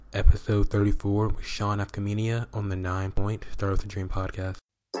episode 34 with Sean Afkhaminia on the 9 Point Start with a Dream podcast.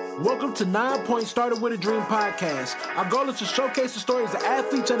 Welcome to 9 Point Started with a Dream podcast. Our goal is to showcase the stories of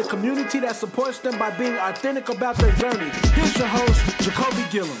athletes and the community that supports them by being authentic about their journey. Here's your host, Jacoby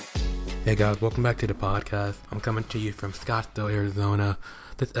Gillum. Hey guys, welcome back to the podcast. I'm coming to you from Scottsdale, Arizona.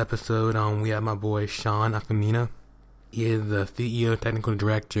 This episode, we have my boy Sean Afkhaminia. He is the CEO, technical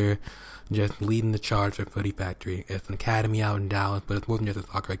director, just leading the charge for Footy Factory. It's an academy out in Dallas, but it's more than just a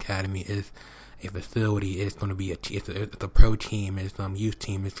soccer academy. It's a facility. It's going to be it's a pro team. It's a youth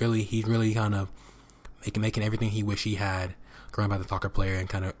team. He's really kind of making everything he wish he had growing up as a soccer player and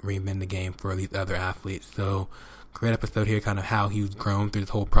kind of reinvent the game for these other athletes. So, great episode here, kind of how he's grown through this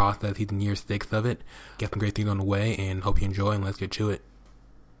whole process. He's in year 6 of it. Got some great things on the way, and hope you enjoy, and let's get to it.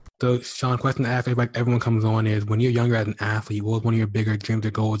 So, Sean, question to ask everyone comes on is, when you're younger as an athlete, what was one of your bigger dreams or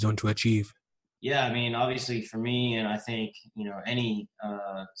goals you want to achieve? Yeah, I mean, obviously for me, and I think, any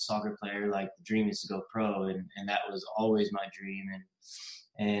soccer player, like, the dream is to go pro, and that was always my dream.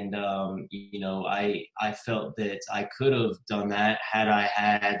 And I felt that I could have done that had I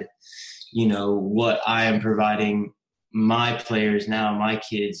had, what I am providing my players now, my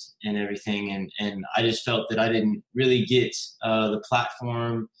kids and everything. And I just felt that I didn't really get the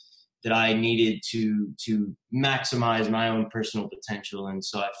platform that I needed to maximize my own personal potential. And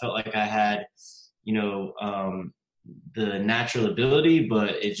so I felt like I had, the natural ability, but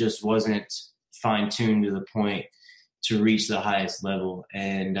it just wasn't fine-tuned to the point to reach the highest level.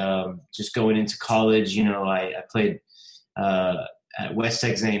 And just going into college, I played at West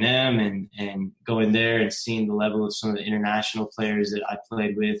Texas A&M and going there and seeing the level of some of the international players that I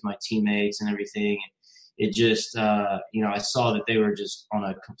played with, my teammates and everything. It just, I saw that they were just on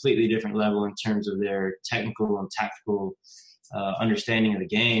a completely different level in terms of their technical and tactical understanding of the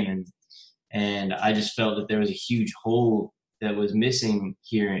game. And I just felt that there was a huge hole that was missing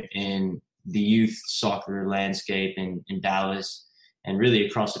here in the youth soccer landscape in Dallas and really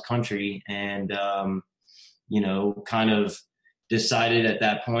across the country. And, kind of decided at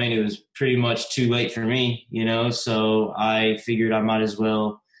that point it was pretty much too late for me, so I figured I might as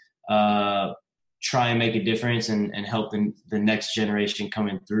well try and make a difference and help the next generation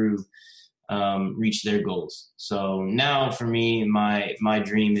coming through reach their goals. So now for me, my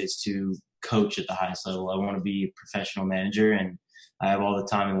dream is to coach at the highest level. I want to be a professional manager, and I have all the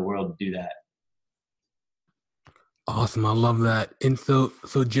time in the world to do that. Awesome. I love that. And so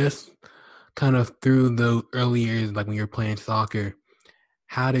just kind of through the early years, like when you were playing soccer,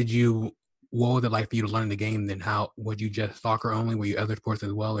 what was it like for you to learn the game then? Was you just soccer only? Were you other sports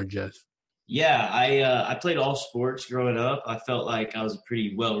as well, or just? Yeah, I played all sports growing up. I felt like I was a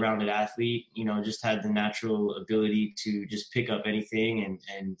pretty well-rounded athlete, just had the natural ability to just pick up anything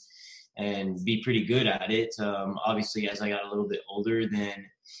and be pretty good at it. Obviously, as I got a little bit older, then,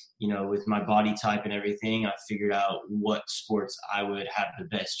 with my body type and everything, I figured out what sports I would have the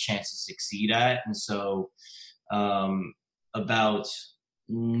best chance to succeed at. And so about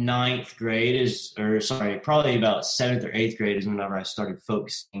probably about 7th or 8th grade is whenever I started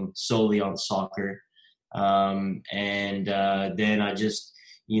focusing solely on soccer. Then I just,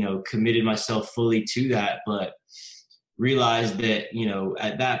 committed myself fully to that, but realized that,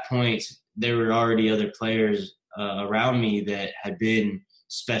 at that point, there were already other players around me that had been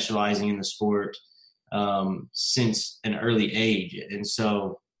specializing in the sport since an early age. And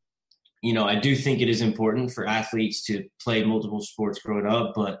so, I do think it is important for athletes to play multiple sports growing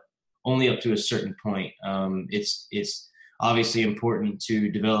up, but only up to a certain point. It's obviously important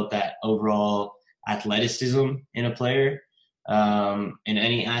to develop that overall athleticism in a player, in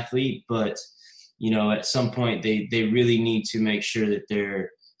any athlete, but at some point they really need to make sure that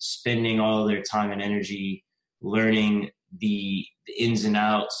they're spending all their time and energy learning the ins and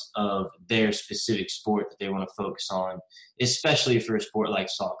outs of their specific sport that they want to focus on, especially for a sport like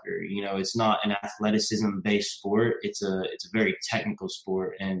soccer. It's not an athleticism-based sport. It's a very technical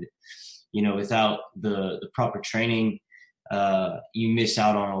sport. And, without the proper training, you miss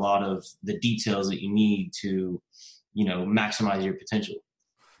out on a lot of the details that you need to, maximize your potential.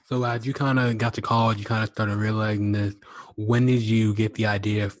 So as you kind of got to college, you kind of started realizing this. When did you get the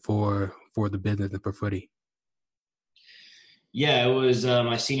idea for the business and for Footy? Yeah, it was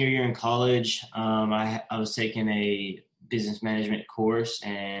my senior year in college. I was taking a business management course,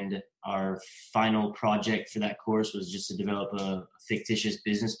 and our final project for that course was just to develop a fictitious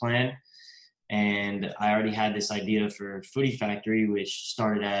business plan. And I already had this idea for Footy Factory, which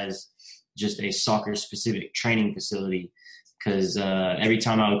started as just a soccer-specific training facility. Because every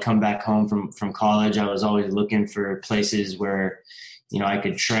time I would come back home from college, I was always looking for places where, I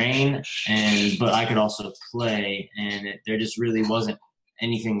could train, but I could also play. And there just really wasn't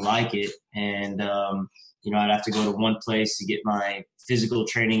anything like it. And, I'd have to go to one place to get my physical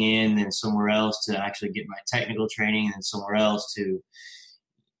training in, then somewhere else to actually get my technical training, and then somewhere else to,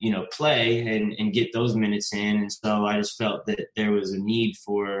 play and get those minutes in. And so I just felt that there was a need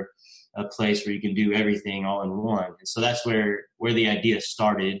for a place where you can do everything all in one. And so that's where the idea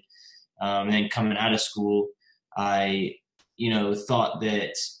started. And then coming out of school, I, thought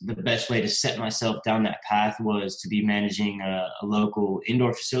that the best way to set myself down that path was to be managing a local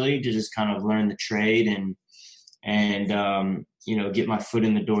indoor facility to just kind of learn the trade and get my foot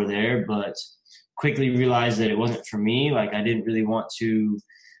in the door there. But quickly realized that it wasn't for me. Like, I didn't really want to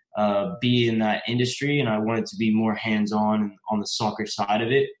be in that industry, and I wanted to be more hands-on on the soccer side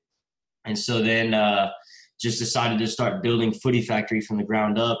of it. And so then just decided to start building Footy Factory from the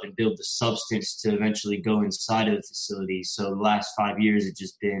ground up and build the substance to eventually go inside of the facility. So the last 5 years, it's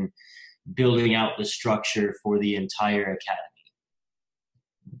just been building out the structure for the entire academy.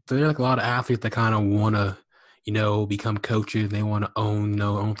 So there's like a lot of athletes that kind of want to, become coaches. They want to own their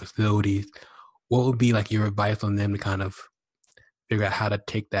own facilities. What would be like your advice on them to kind of figure out how to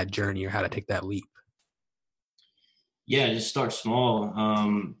take that journey or how to take that leap? Yeah, just start small.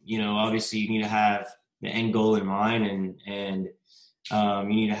 Obviously you need to have the end goal in mind, and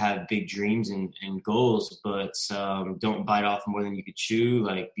you need to have big dreams and goals, but don't bite off more than you could chew.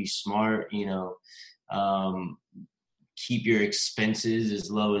 Like, be smart, keep your expenses as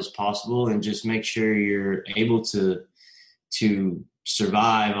low as possible, and just make sure you're able to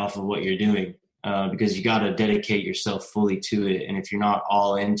survive off of what you're doing, because you got to dedicate yourself fully to it. And if you're not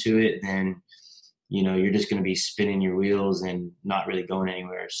all into it, then you're just going to be spinning your wheels and not really going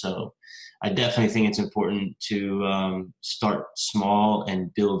anywhere. So I definitely think it's important to start small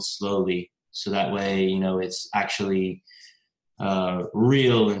and build slowly. So that way, it's actually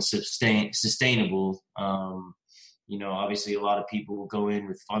real and sustainable. Obviously a lot of people will go in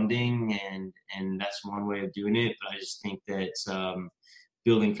with funding, and that's one way of doing it. But I just think that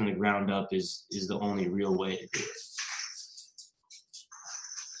building from the ground up is the only real way to do it.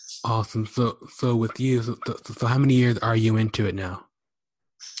 Awesome. So with you, so how many years are you into it now?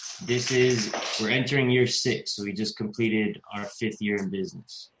 We're entering year 6. So we just completed our 5th year in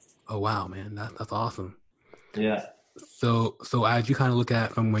business. Oh, wow, man. That's awesome. Yeah. So as you kind of look at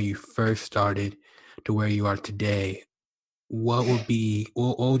it from where you first started to where you are today, what would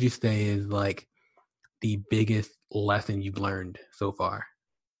you say is like the biggest lesson you've learned so far?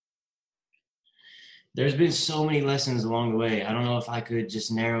 There's been so many lessons along the way. I don't know if I could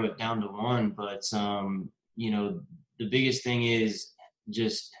just narrow it down to one, but the biggest thing is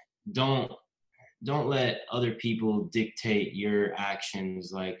just don't let other people dictate your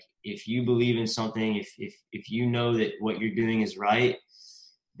actions. Like, if you believe in something, if you know that what you're doing is right,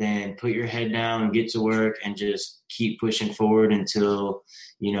 then put your head down and get to work and just keep pushing forward until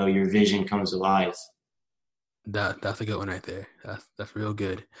your vision comes alive. That's a good one right there. That's real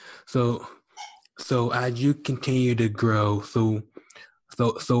good. So as you continue to grow, so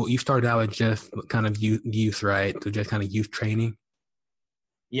you started out with just kind of youth, right? So just kind of youth training.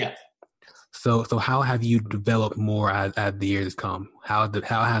 Yeah. So how have you developed more as the years come? How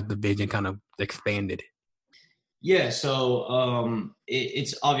has the vision kind of expanded? Yeah. So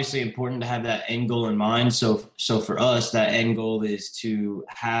it's obviously important to have that end goal in mind. So for us, that end goal is to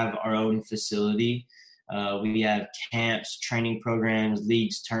have our own facility. We have camps, training programs,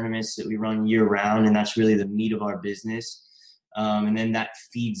 leagues, tournaments that we run year round, and that's really the meat of our business. And then that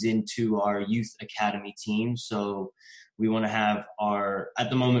feeds into our youth academy team. So we want to have at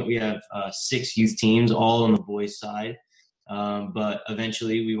the moment we have 6 youth teams, all on the boys side. But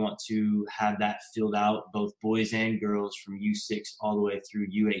eventually we want to have that filled out, both boys and girls, from U6 all the way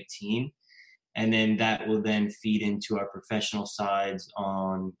through U18. And then that will then feed into our professional sides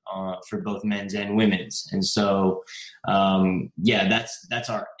for both men's and women's. And so, that's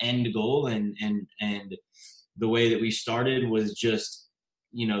our end goal. And the way that we started was just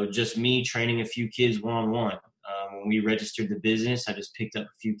me training a few kids one-on-one. When we registered the business, I just picked up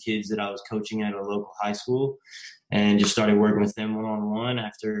a few kids that I was coaching at a local high school and just started working with them one-on-one.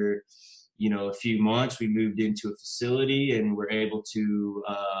 After, a few months, we moved into a facility and were able to,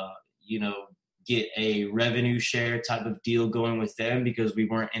 get a revenue share type of deal going with them, because we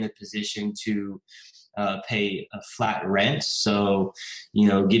weren't in a position to pay a flat rent. So,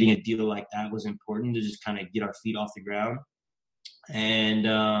 getting a deal like that was important to just kind of get our feet off the ground.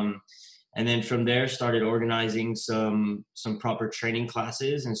 And then from there started organizing some proper training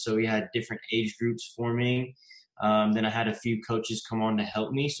classes. And so we had different age groups forming. Then I had a few coaches come on to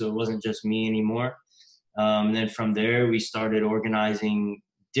help me, so it wasn't just me anymore. And then from there, we started organizing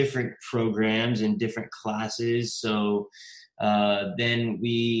different programs and different classes. So Then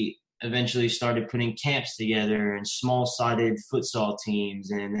we eventually started putting camps together and small-sided futsal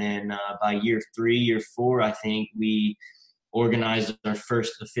teams. And then by year 3, year 4, I think, we organized our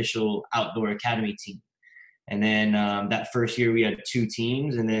first official outdoor academy team. And then that first year we had 2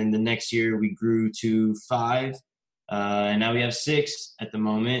 teams. And then the next year we grew to 5. And now we have 6 at the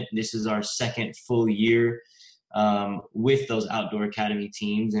moment. This is our second full year with those outdoor academy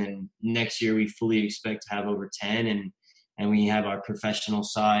teams. And next year we fully expect to have over 10. And we have our professional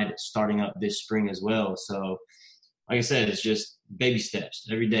side starting up this spring as well. So like I said, it's just baby steps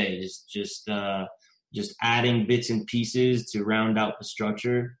every day. Just adding bits and pieces to round out the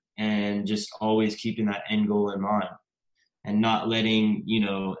structure, and just always keeping that end goal in mind, and not letting,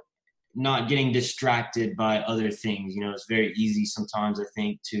 not getting distracted by other things. It's very easy sometimes, I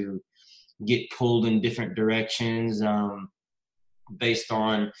think, to get pulled in different directions based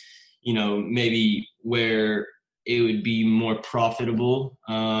on, maybe where it would be more profitable.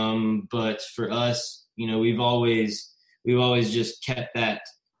 But for us, we've always just kept that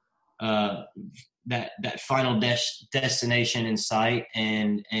final destination in sight,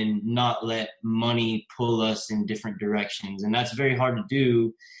 and not let money pull us in different directions. And that's very hard to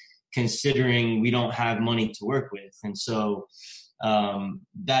do, considering we don't have money to work with. And so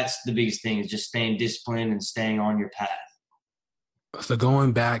that's the biggest thing, is just staying disciplined and staying on your path. So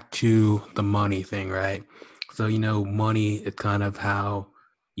going back to the money thing, right? So, money is kind of how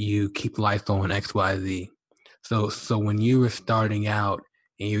you keep life going, X, Y, Z. So when you were starting out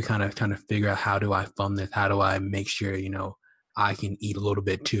and you're kind of trying to figure out, how do I fund this? How do I make sure, I can eat a little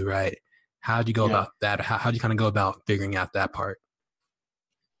bit too, right? How'd you go about that? How'd you kind of go about figuring out that part?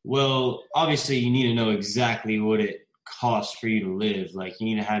 Well, obviously you need to know exactly what it costs for you to live. Like, you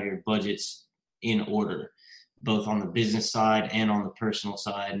need to have your budgets in order, both on the business side and on the personal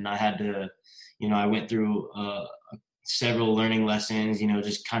side. And I had to, I went through several learning lessons,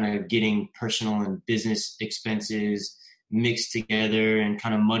 just kind of getting personal and business expenses mixed together and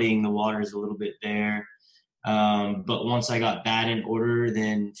kind of muddying the waters a little bit there. But once I got that in order,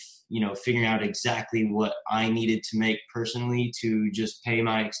 then, figuring out exactly what I needed to make personally to just pay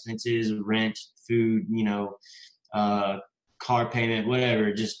my expenses, rent, food, car payment,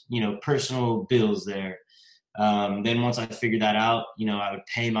 whatever, just, personal bills there. Then once I figured that out, I would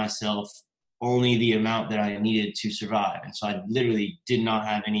pay myself only the amount that I needed to survive. And so I literally did not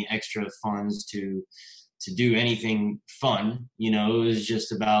have any extra funds to do anything fun. It was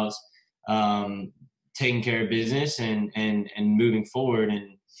just about taking care of business and moving forward.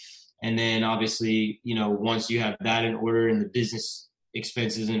 And then obviously, once you have that in order and the business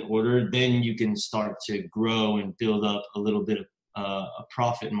expenses in order, then you can start to grow and build up a little bit of a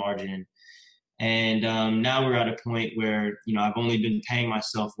profit margin. And now we're at a point where, I've only been paying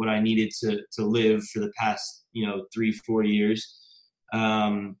myself what I needed to live for the past, 3-4 years.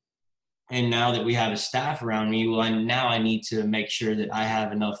 And now that we have a staff around me, now I need to make sure that I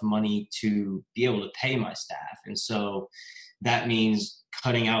have enough money to be able to pay my staff. And so that means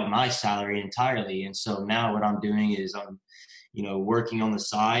cutting out my salary entirely. And so now what I'm doing is I'm, working on the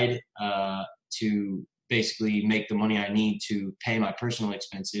side to basically make the money I need to pay my personal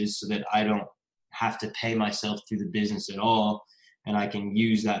expenses, so that I don't have to pay myself through the business at all. And I can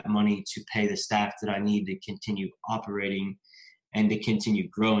use that money to pay the staff that I need to continue operating and to continue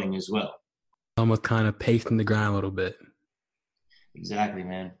growing as well. Almost kind of pacing the grind a little bit. Exactly,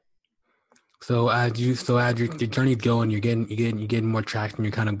 man. So as your journey's going, you're getting more traction.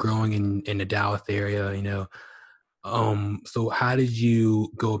 You're kind of growing in the Dallas area, So how did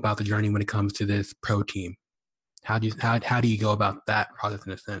you go about the journey when it comes to this pro team? How do you go about that process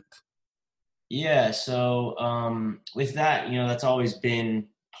in a sense? Yeah, so with that, that's always been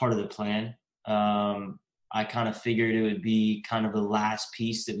part of the plan. I kind of figured it would be kind of the last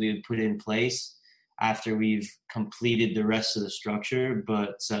piece that we would put in place after we've completed the rest of the structure.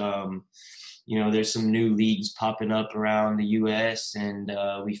 But, there's some new leagues popping up around the U.S., and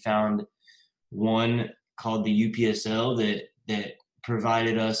we found one called the UPSL that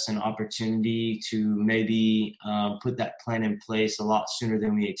provided us an opportunity to maybe put that plan in place a lot sooner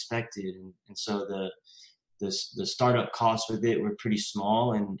than we expected. And so the startup costs with it were pretty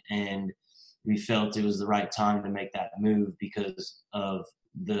small, and we felt it was the right time to make that move because of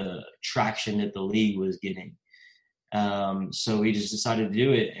the traction that the league was getting. So we just decided to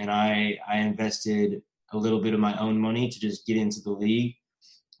do it, and I invested a little bit of my own money to just get into the league.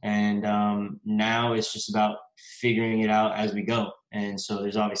 And now it's just about figuring it out as we go. And so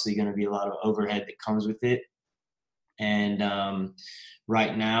there's obviously going to be a lot of overhead that comes with it. And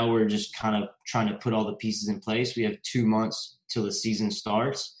right now we're just kind of trying to put all the pieces in place. We have 2 months till the season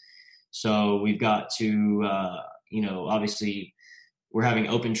starts. So we've got to, obviously we're having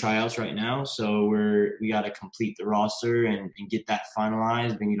open tryouts right now. So we got to complete the roster and get that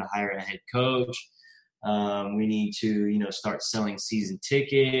finalized. We need to hire a head coach. We need to, start selling season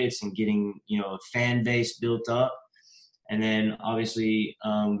tickets and getting, a fan base built up. And then obviously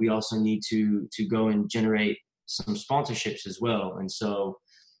we also need to go and generate some sponsorships as well. And so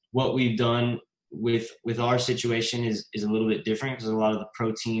what we've done with our situation is a little bit different, because a lot of the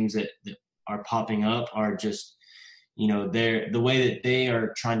pro teams that are popping up are just, the way that they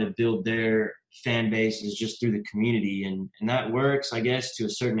are trying to build their fan base is just through the community. And that works, I guess, to a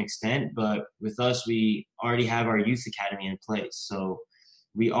certain extent. But with us, we already have our youth academy in place. So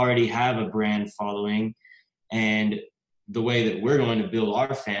we already have a brand following. And the way that we're going to build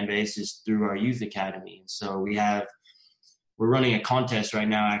our fan base is through our youth academy. And so we're running a contest right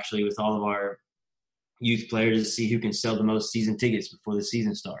now, actually, with all of our youth players to see who can sell the most season tickets before the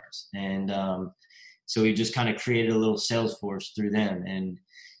season starts. And so we just kind of created a little sales force through them. And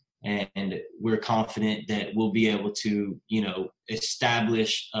we're confident that we'll be able to,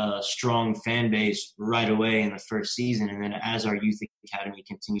 establish a strong fan base right away in the first season. And then as our youth academy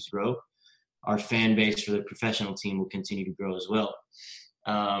continues to grow, our fan base for the professional team will continue to grow as well.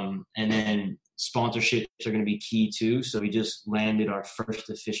 And then sponsorships are going to be key too. So we just landed our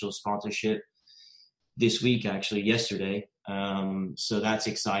first official sponsorship this week, actually yesterday. So that's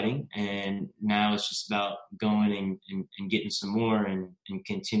exciting. And now it's just about going and getting some more and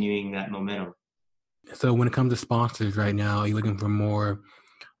continuing that momentum. So when it comes to sponsors right now, are you looking for more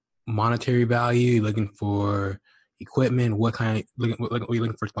monetary value? Are you looking for equipment? What are you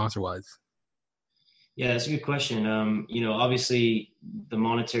looking for sponsor-wise? Yeah, that's a good question. Obviously the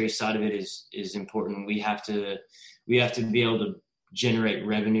monetary side of it is important. We have to be able to generate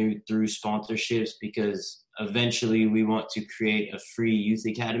revenue through sponsorships, because eventually we want to create a free youth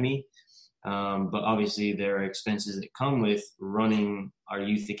academy. But obviously there are expenses that come with running our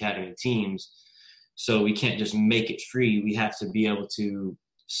youth academy teams. So we can't just make it free. We have to be able to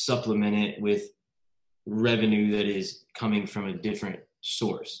supplement it with revenue that is coming from a different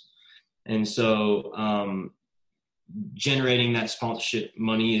source. And so generating that sponsorship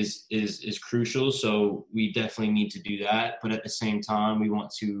money is crucial. So we definitely need to do that. But at the same time, we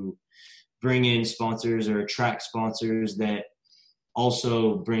want to bring in sponsors or attract sponsors that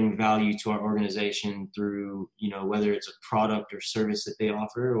also bring value to our organization through, whether it's a product or service that they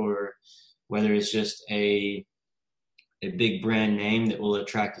offer, or whether it's just a big brand name that will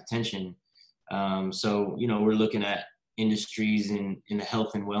attract attention. So, we're looking at industries in the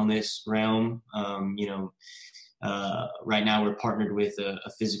health and wellness realm. Right now we're partnered with a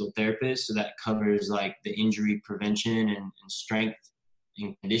physical therapist, so that covers like the injury prevention and strength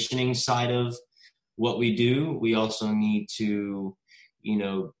and conditioning side of what we do. We also need to,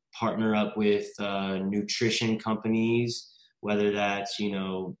 partner up with nutrition companies, whether that's,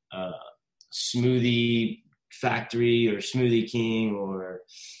 Smoothie Factory or Smoothie King, or,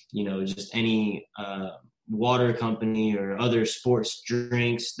 just any water company or other sports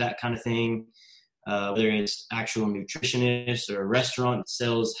drinks, that kind of thing. Whether it's actual nutritionists or a restaurant that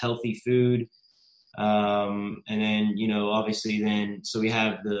sells healthy food. And then, obviously then, so we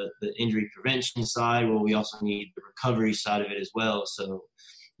have the injury prevention side. Well, we also need the recovery side of it as well. So,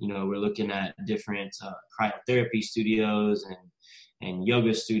 we're looking at different cryotherapy studios and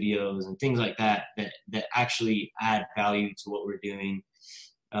yoga studios and things like that actually add value to what we're doing.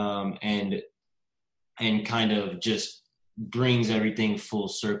 And kind of just brings everything full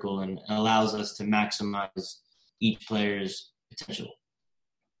circle and allows us to maximize each player's potential.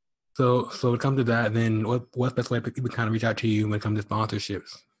 So when it comes to that, then what's the best way people kind of reach out to you when it comes to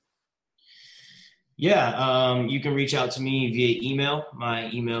sponsorships? Yeah, you can reach out to me via email.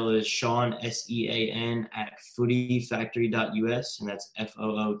 My email is Sean, SEAN, at footyfactory.us, and that's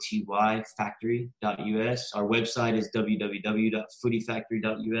FOOTY factory.us. Our website is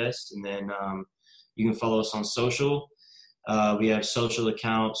www.footyfactory.us, and then you can follow us on social. We have social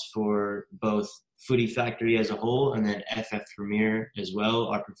accounts for both Footy Factory as a whole and then FF Premier as well,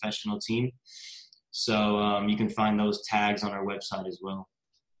 our professional team. So you can find those tags on our website as well.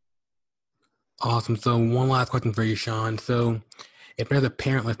 Awesome. So one last question for you, Sean. So if there's a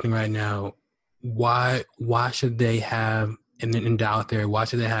parent listening right now, why should they have, and then in Dallas there, why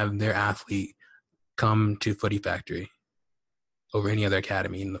should they have their athlete come to Footy Factory over any other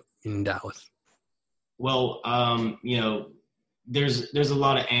academy in Dallas? Well, there's a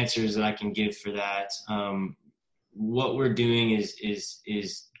lot of answers that I can give for that. What we're doing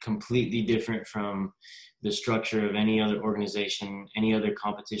is completely different from the structure of any other organization, any other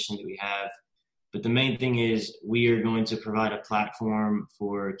competition that we have. But the main thing is we are going to provide a platform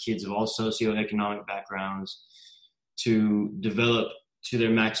for kids of all socioeconomic backgrounds to develop to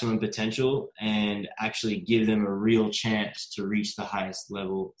their maximum potential and actually give them a real chance to reach the highest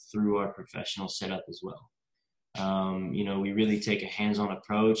level through our professional setup as well. We really take a hands-on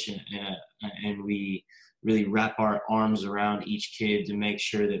approach and we really wrap our arms around each kid to make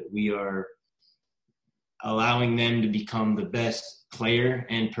sure that we are allowing them to become the best player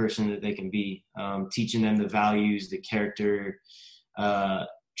and person that they can be, teaching them the values, the character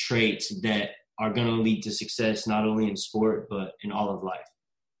traits that are going to lead to success, not only in sport, but in all of life.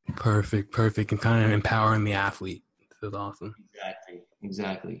 Perfect. And kind of empowering the athlete. That's awesome.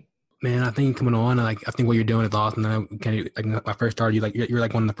 Exactly. Man, I think coming on, I think what you're doing is awesome. When I first started, you're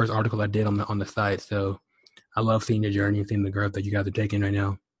like one of the first articles I did on the site. So I love seeing your journey and seeing the growth that you guys are taking right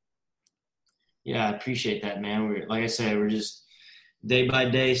now. Yeah, I appreciate that, man. Like I said, we're just day by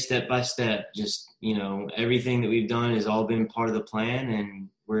day, step by step, just, everything that we've done has all been part of the plan, and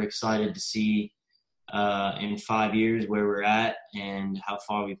we're excited to see in 5 years where we're at and how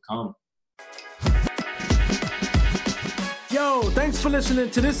far we've come. Yo, thanks for listening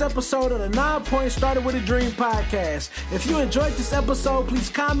to this episode of the 9 Point Started With a Dream podcast. If you enjoyed this episode, please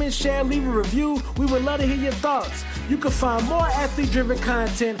comment, share, leave a review. We would love to hear your thoughts. You can find more athlete-driven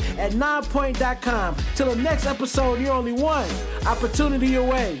content at 9point.com. Till the next episode, you're only one opportunity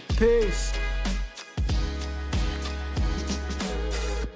away. Peace.